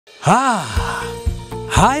Ah,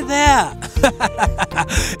 hi there.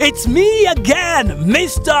 It's me again,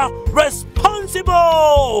 Mr.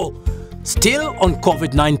 Responsible. Still on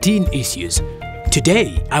COVID-19 issues.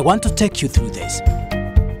 Today, I want to take you through this.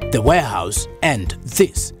 The warehouse and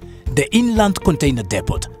this, the inland container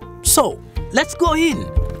depot. So, let's go in.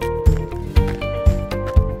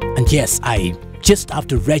 And yes, I just have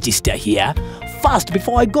to register here first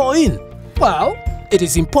before I go in. Well, it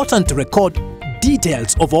is important to record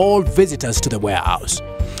details of all visitors to the warehouse.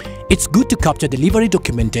 It's good to capture delivery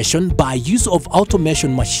documentation by use of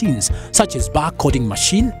automation machines such as barcoding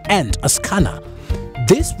machine and a scanner.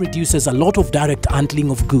 This reduces a lot of direct handling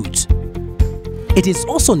of goods. It is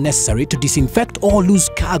also necessary to disinfect all loose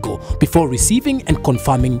cargo before receiving and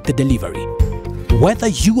confirming the delivery. Whether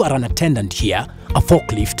you are an attendant here, a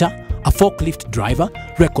forklifter, a forklift driver,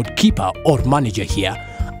 record keeper or manager here,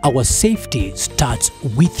 our safety starts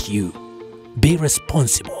with you. Be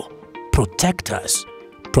responsible. Protect us.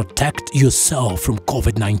 Protect yourself from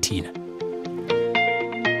COVID-19.